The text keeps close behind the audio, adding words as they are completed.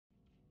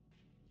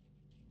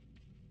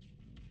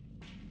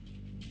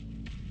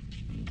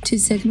To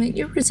segment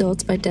your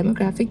results by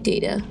demographic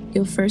data,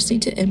 you'll first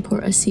need to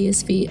import a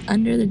CSV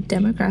under the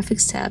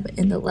Demographics tab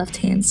in the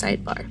left-hand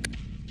sidebar.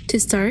 To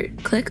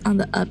start, click on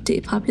the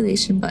Update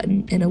Population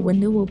button and a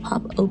window will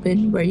pop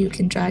open where you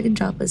can drag and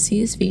drop a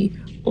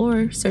CSV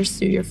or search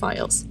through your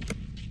files.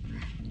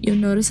 You'll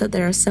notice that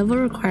there are several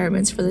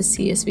requirements for the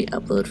CSV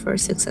upload for a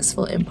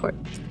successful import.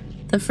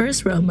 The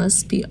first row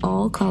must be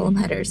all column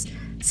headers,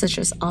 such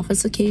as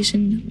office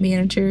location,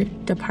 manager,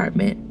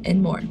 department,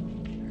 and more.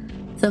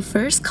 The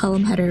first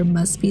column header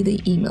must be the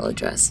email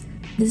address.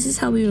 This is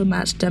how we will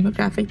match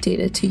demographic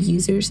data to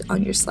users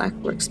on your Slack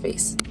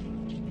workspace.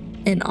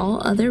 And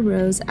all other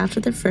rows after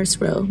the first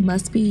row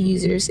must be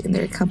users in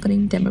their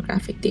accompanying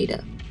demographic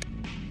data.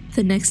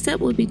 The next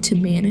step will be to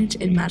manage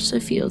and match the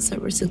fields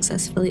that were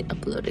successfully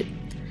uploaded.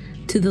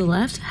 To the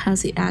left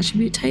has the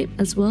attribute type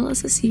as well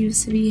as the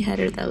CSV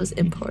header that was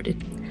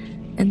imported.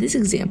 In this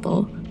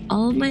example,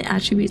 all of my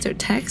attributes are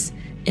text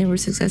and were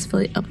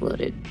successfully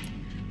uploaded.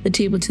 The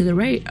table to the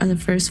right are the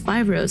first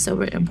 5 rows that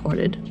were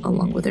imported,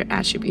 along with their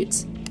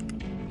attributes.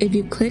 If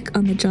you click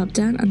on the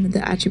drop-down under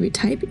the attribute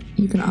type,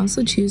 you can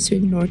also choose to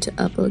ignore to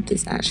upload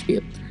this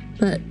attribute,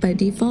 but by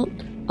default,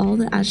 all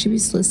the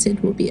attributes listed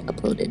will be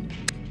uploaded.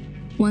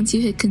 Once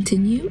you hit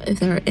continue, if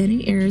there are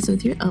any errors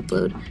with your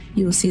upload,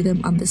 you will see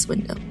them on this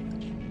window.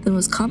 The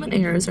most common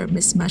errors are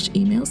mismatched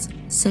emails,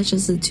 such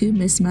as the 2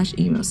 mismatched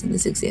emails in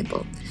this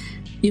example.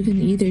 You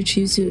can either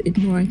choose to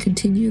ignore and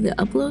continue the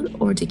upload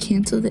or to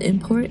cancel the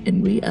import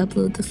and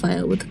re-upload the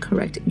file with the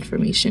correct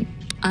information.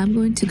 I'm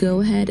going to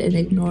go ahead and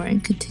ignore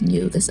and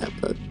continue this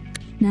upload.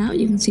 Now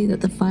you can see that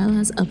the file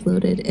has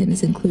uploaded and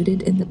is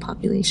included in the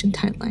population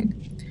timeline.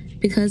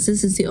 Because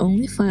this is the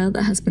only file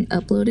that has been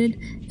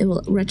uploaded, it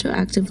will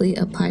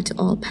retroactively apply to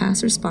all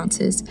past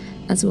responses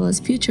as well as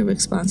future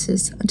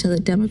responses until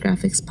the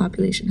demographics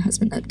population has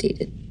been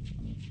updated.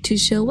 To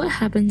show what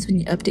happens when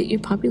you update your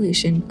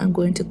population, I'm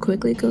going to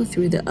quickly go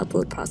through the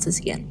upload process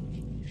again.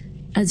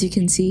 As you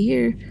can see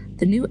here,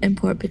 the new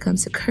import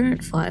becomes the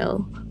current file,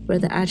 where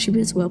the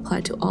attributes will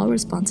apply to all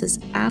responses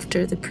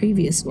after the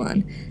previous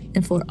one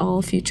and for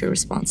all future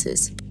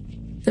responses.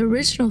 The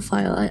original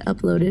file I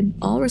uploaded,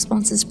 all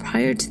responses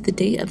prior to the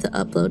date of the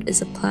upload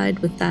is applied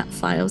with that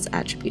file's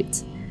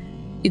attributes.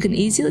 You can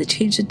easily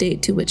change the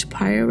date to which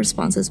prior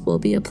responses will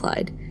be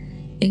applied,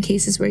 in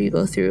cases where you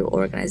go through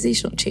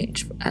organizational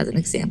change, as an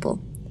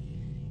example.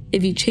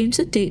 If you change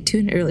the date to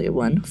an earlier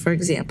one, for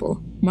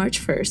example,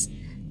 March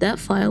 1st, that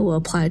file will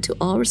apply to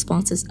all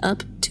responses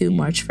up to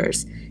March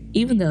 1st,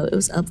 even though it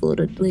was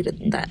uploaded later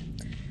than that.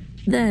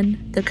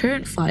 Then, the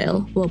current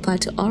file will apply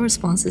to all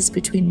responses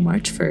between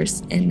March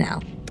 1st and now.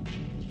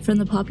 From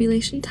the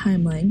population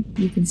timeline,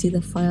 you can see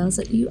the files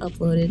that you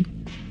uploaded,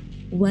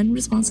 when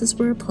responses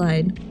were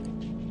applied,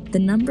 the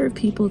number of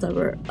people that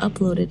were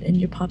uploaded in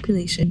your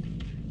population,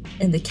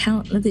 and the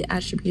count of the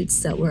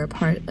attributes that were a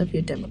part of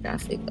your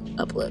demographic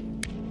upload.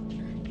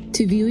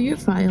 To view your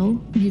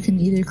file, you can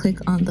either click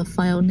on the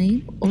file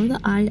name or the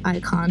eye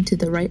icon to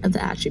the right of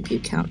the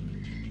attribute count.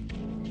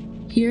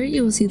 Here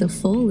you will see the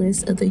full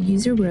list of the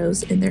user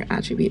rows and their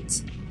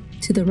attributes.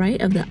 To the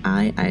right of the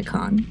eye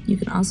icon, you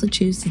can also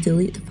choose to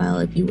delete the file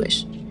if you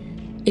wish.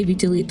 If you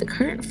delete the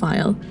current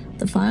file,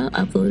 the file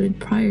uploaded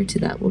prior to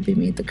that will be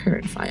made the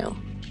current file.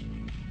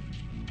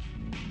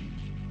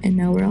 And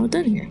now we're all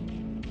done here.